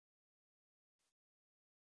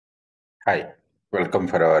Hi, welcome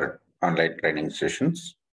for our online training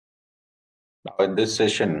sessions. Now, in this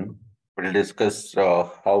session, we'll discuss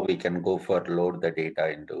how we can go for load the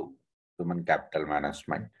data into human capital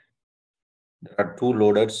management. There are two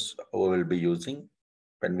loaders we will be using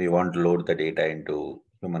when we want to load the data into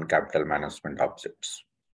human capital management objects.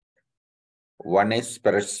 One is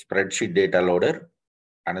spreadsheet data loader,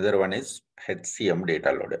 another one is HCM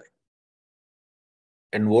data loader.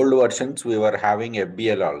 In old versions, we were having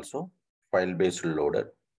FBL also, file-based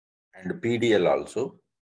loader, and PDL also,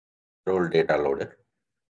 role data loader.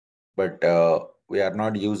 But we are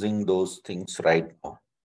not using those things right now.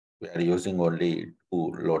 We are using only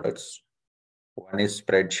two loaders. One is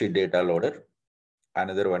spreadsheet data loader,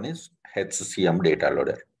 another one is HCM data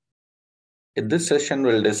loader. In this session,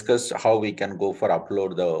 we'll discuss how we can go for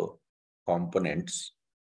upload the components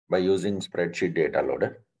by using spreadsheet data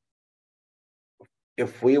loader.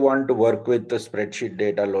 If we want to work with the spreadsheet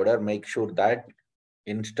data loader, make sure that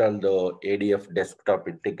install the ADF desktop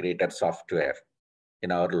integrator software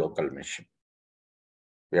in our local machine.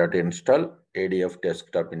 We have to install ADF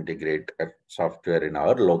desktop integrator software in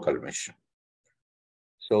our local machine.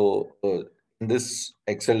 So in this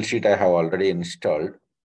Excel sheet, I have already installed.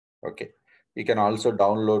 Okay. We can also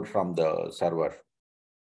download from the server.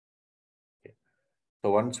 Okay.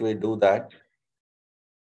 So once we do that,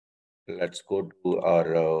 let's go to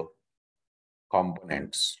our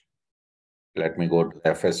components. Let me go to the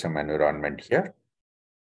FSM environment here.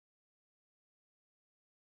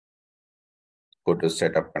 Go to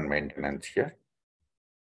setup and maintenance here.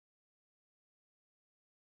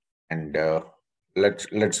 And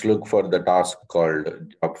let's look for the task called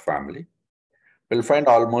job family. We'll find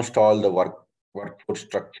almost all the workforce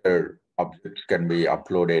structure objects can be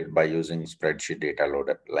uploaded by using spreadsheet data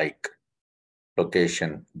loader, like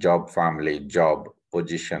location, job family, job,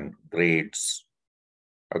 position, grades,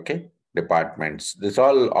 okay, departments. These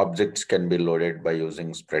all objects can be loaded by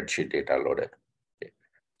using spreadsheet data loader. Okay.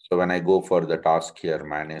 So when I go for the task here,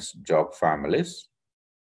 manage job families,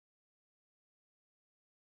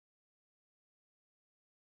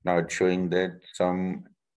 now it's showing that some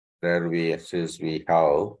rare VSs we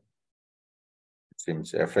have.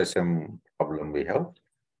 Seems FSM problem we have.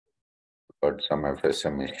 Got some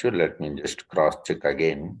FSM issue. Let me just cross check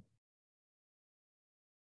again.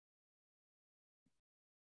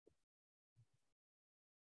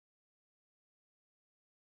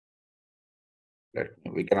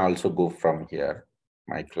 We can also go from here,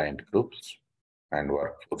 my client groups and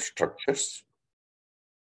workforce structures.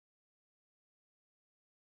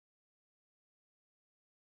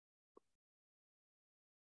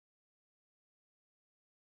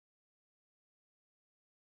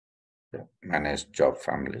 Manage job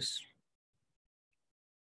families.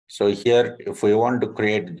 So here, if we want to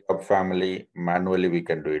create job family manually, we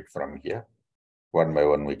can do it from here. One by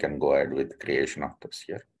one, we can go ahead with creation of this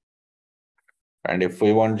here. And if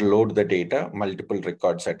we want to load the data, multiple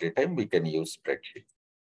records at a time, we can use spreadsheet.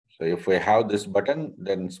 So if we have this button,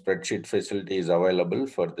 then spreadsheet facility is available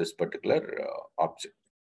for this particular object.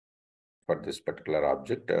 For this particular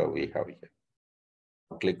object, we have here.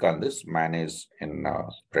 Click on this, manage in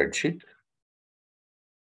spreadsheet.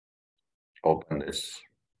 Open this.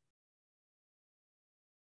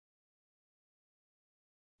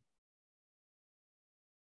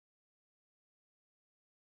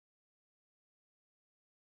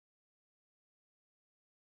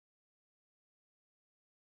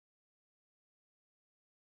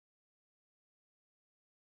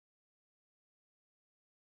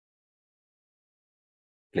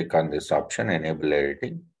 Click on this option, enable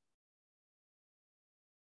editing.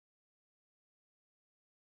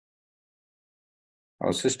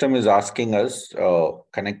 Our system is asking us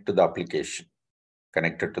connect to the application,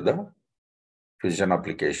 connected to the Fusion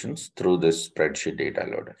applications through this spreadsheet data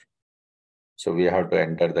loader. So we have to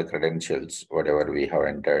enter the credentials, whatever we have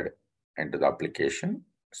entered into the application,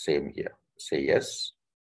 same here. Say yes.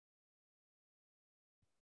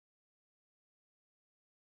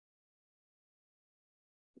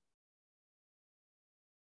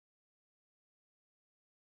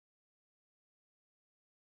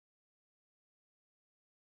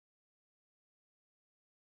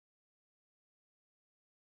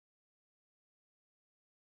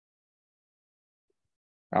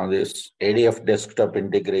 Now this ADF desktop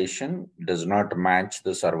integration does not match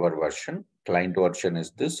the server version. Client version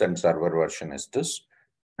is this and server version is this.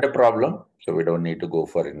 Not a problem. So we don't need to go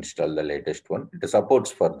for install the latest one. It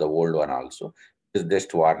supports for the old one also. It's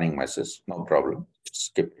just warning message. No problem.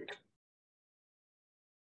 Skip it.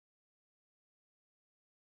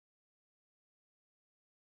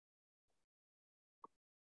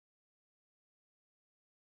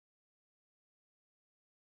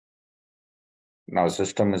 Now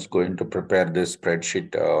system is going to prepare this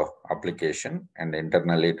spreadsheet application, and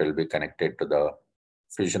internally it will be connected to the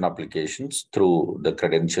Fusion applications through the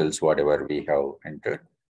credentials, whatever we have entered.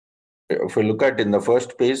 If we look at in the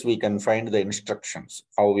first page, we can find the instructions,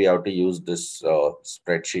 how we have to use this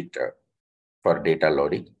spreadsheet for data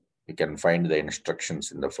loading. We can find the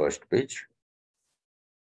instructions in the first page.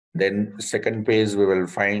 Then second page, we will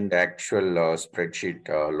find actual spreadsheet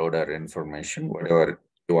loader information. Whatever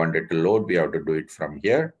you wanted to load, we have to do it from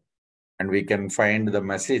here. And we can find the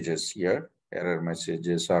messages here, error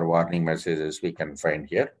messages or warning messages we can find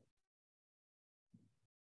here.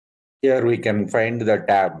 Here we can find the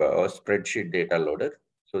tab spreadsheet data loader.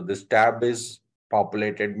 So this tab is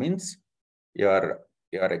populated, means your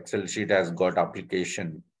Excel sheet has got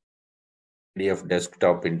application, PDF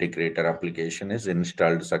desktop integrator application is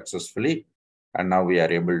installed successfully. And now we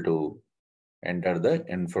are able to enter the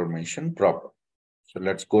information proper. So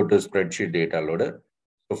let's go to spreadsheet data loader.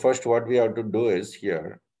 So first what we have to do is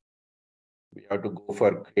here, we have to go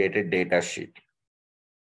for create a data sheet.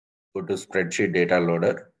 Go to spreadsheet data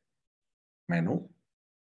loader menu,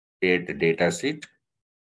 create a data sheet,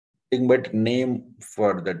 but name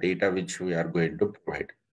for the data which we are going to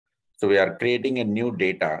provide. So we are creating a new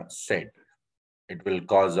data set. It will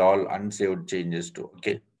cause all unsaved changes to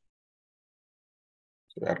okay.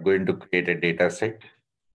 So we are going to create a data set.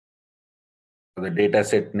 So the data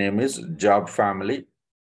set name is job family,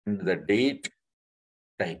 and the date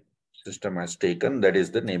type system has taken, that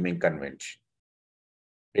is the naming convention.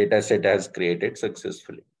 Data set has created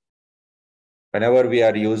successfully. Whenever we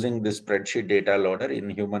are using this spreadsheet data loader in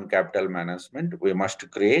human capital management, we must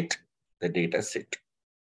create the data set.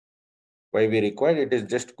 Why we require it is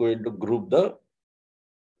just going to group the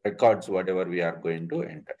records, whatever we are going to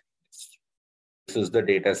enter. This is the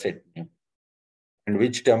data set name. And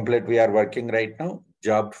which template we are working right now?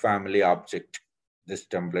 Job family object. This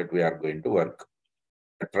template we are going to work.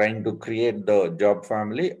 We are trying to create the job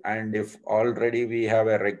family, and if already we have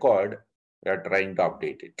a record, we are trying to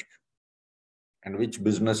update it. And which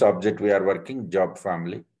business object we are working? Job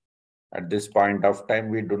family. At this point of time,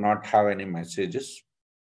 we do not have any messages.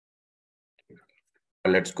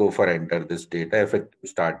 Let's go for enter this data, effective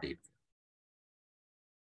start date.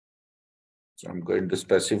 So I'm going to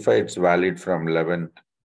specify it's valid from 11th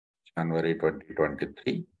January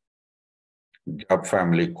 2023. Job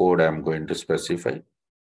family code I'm going to specify.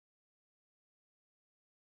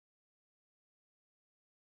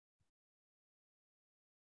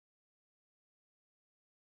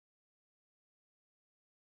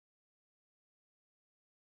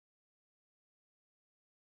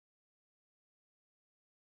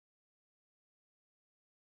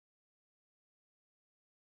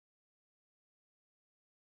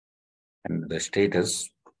 And the status,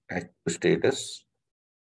 active status.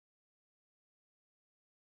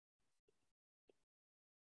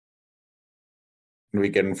 We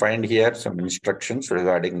can find here some instructions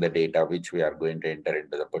regarding the data which we are going to enter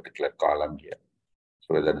into the particular column here.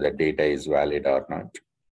 So whether the data is valid or not.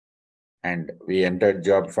 And we entered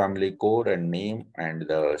job family code and name and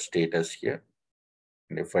the status here.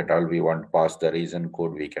 And if at all we want to pass the reason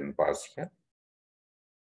code, we can pass here.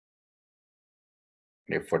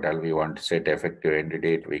 If at all we want to set effective end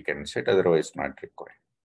date, we can set, otherwise not required.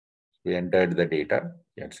 We entered the data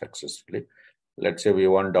here successfully. Let's say we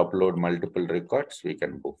want to upload multiple records, we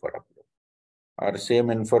can go for upload. Our same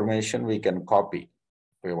information we can copy.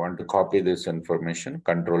 We want to copy this information,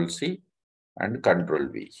 Control C and Control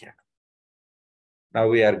V here. Now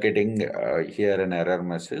we are getting here an error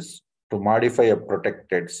message. To modify a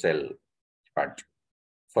protected cell chart,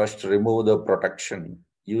 first remove the protection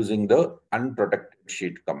using the unprotected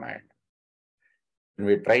sheet command. When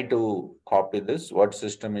we try to copy this, what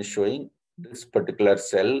system is showing? This particular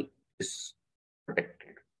cell is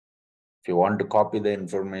protected. If you want to copy the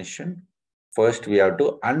information, first we have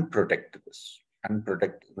to unprotect this.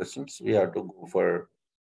 Unprotect in the sense we have to go for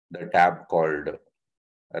the tab called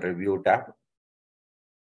Review tab,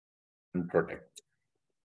 Unprotect.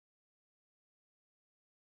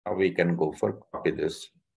 Now we can go for copy this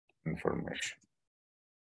information.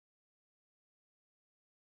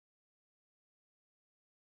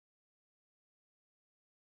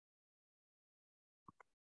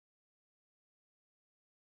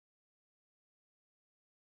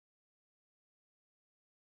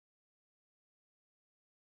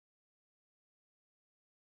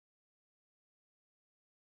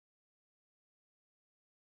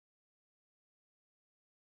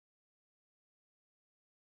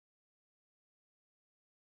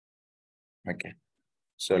 Okay.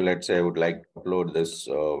 So let's say I would like to upload this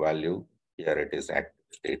value. Here it is active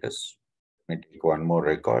status. Let me take one more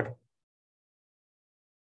record.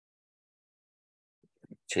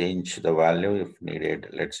 change the value if needed.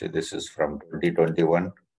 Let's say this is from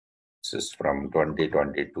 2021. This is from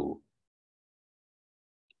 2022.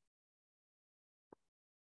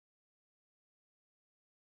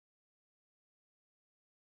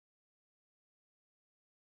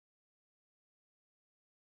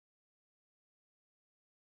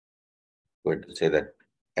 Going to say that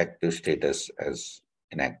active status as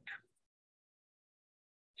inactive.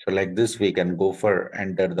 So like this, we can go for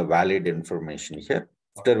enter the valid information here.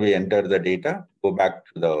 After we enter the data, go back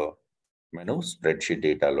to the menu, spreadsheet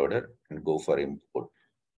data loader, and go for import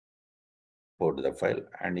the file.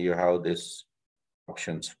 And you have this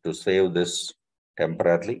options to save this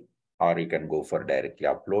temporarily, or you can go for directly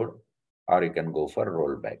upload, or you can go for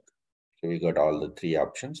rollback. So we got all the three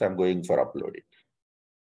options. I'm going for uploading.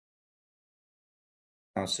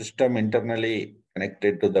 Now system internally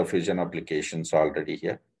connected to the Fusion applications already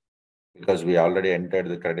here, because we already entered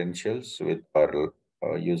the credentials with our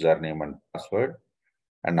username and password,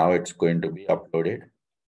 and now it's going to be uploaded.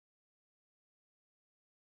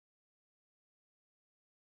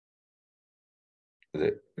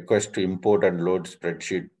 The request to import and load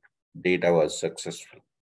spreadsheet data was successful.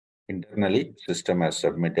 Internally, system has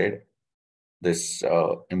submitted this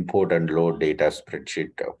import and load data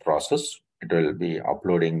spreadsheet process. It will be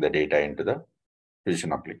uploading the data into the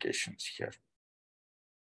Fusion applications here.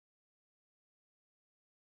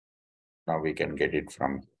 Now we can get it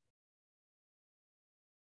from,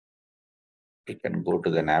 we can go to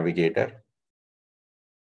the navigator.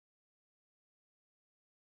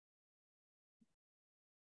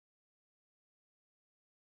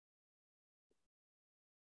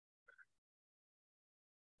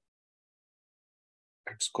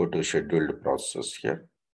 Let's go to scheduled process here.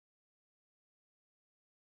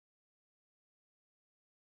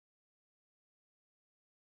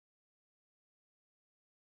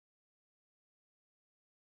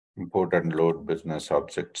 Import and load business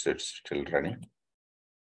objects, it's still running.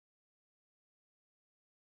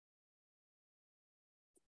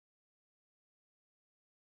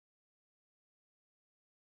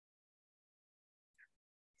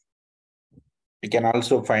 We can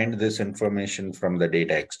also find this information from the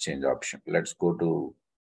data exchange option. Let's go to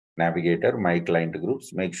navigator, my client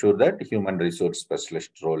groups, make sure that human resource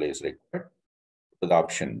specialist role is required. To the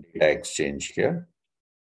option data exchange here.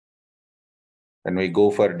 When we go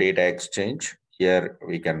for data exchange, here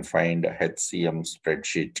we can find HCM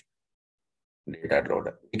spreadsheet data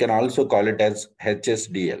loader. We can also call it as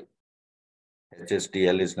HSDL.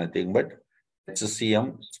 HSDL is nothing but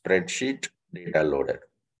HCM spreadsheet data loader.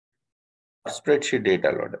 Spreadsheet data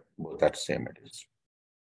loader, both are same it is.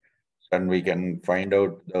 And we can find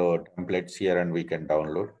out the templates here and we can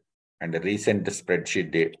download. And the recent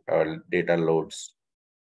spreadsheet data loads,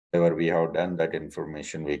 whatever we have done, that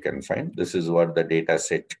information we can find. This is what the data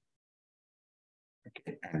set,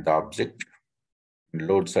 okay, and the object.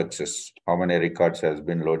 Load success, how many records has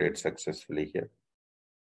been loaded successfully here.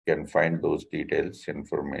 You can find those details,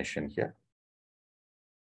 information here.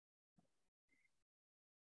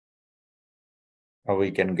 Now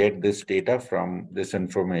we can get this data from this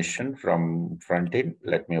information from front end.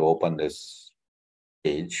 Let me open this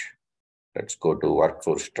page. Let's go to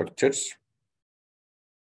workforce structures.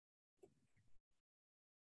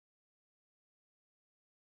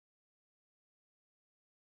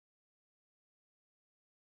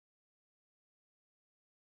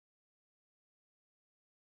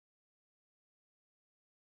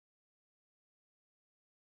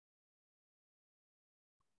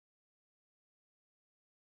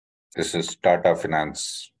 This is Tata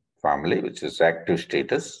Finance family, which is active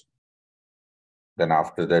status. Then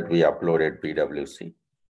after that, we uploaded PwC.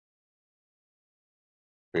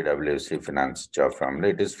 PwC Finance job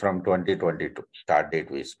family. It is from 2022. Start date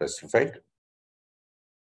we specified.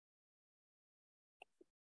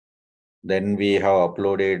 Then we have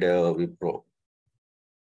uploaded Wipro.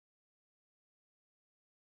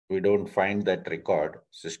 We don't find that record.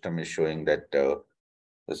 System is showing that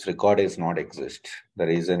this record is not exist. The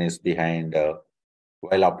reason is behind,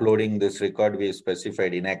 while uploading this record, we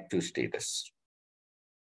specified inactive status.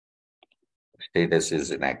 Status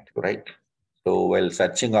is inactive, right? So while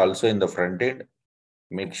searching also in the front end,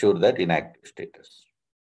 make sure that inactive status.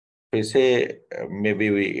 If we say maybe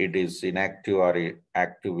it is inactive or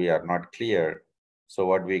active, we are not clear. So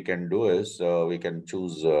what we can do is we can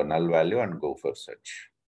choose null value and go for search.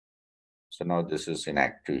 So now this is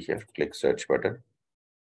inactive here. Click search button.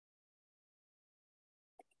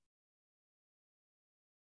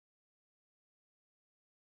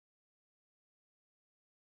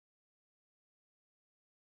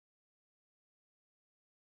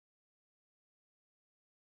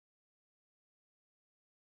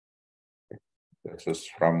 This is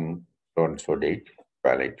from so-and-so date,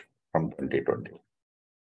 valid from 2020.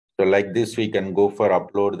 So like this, we can go for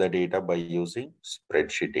upload the data by using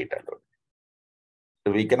spreadsheet data load.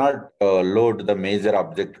 So we cannot load the major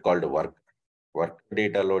object called work. Work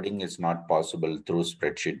data loading is not possible through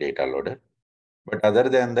spreadsheet data loader. But other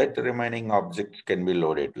than that, remaining objects can be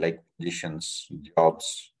loaded like positions,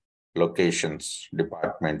 jobs, locations,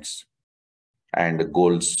 departments, and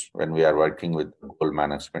goals. When we are working with goal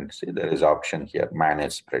management, see there is option here,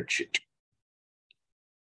 manage spreadsheet.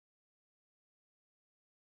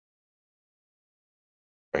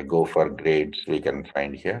 If I go for grades, we can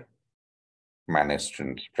find here, managed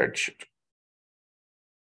in spreadsheet.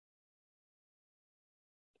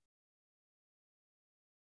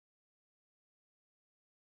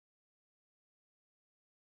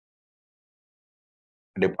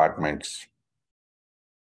 Departments,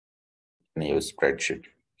 use spreadsheet.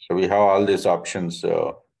 So we have all these options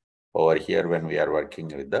over here when we are working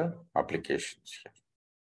with the applications here.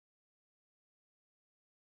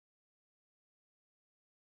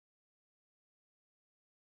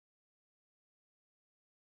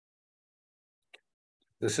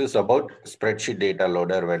 This is about spreadsheet data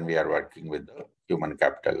loader when we are working with the human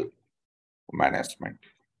capital management.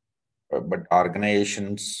 But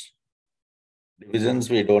organizations,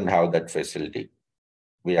 divisions, we don't have that facility.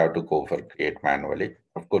 We have to go for create manually.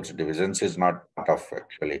 Of course, divisions is not part of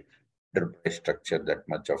actually enterprise structure that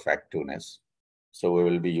much of activeness. So we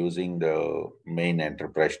will be using the main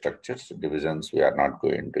enterprise structures. Divisions, we are not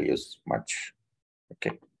going to use much.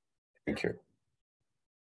 Okay, thank you.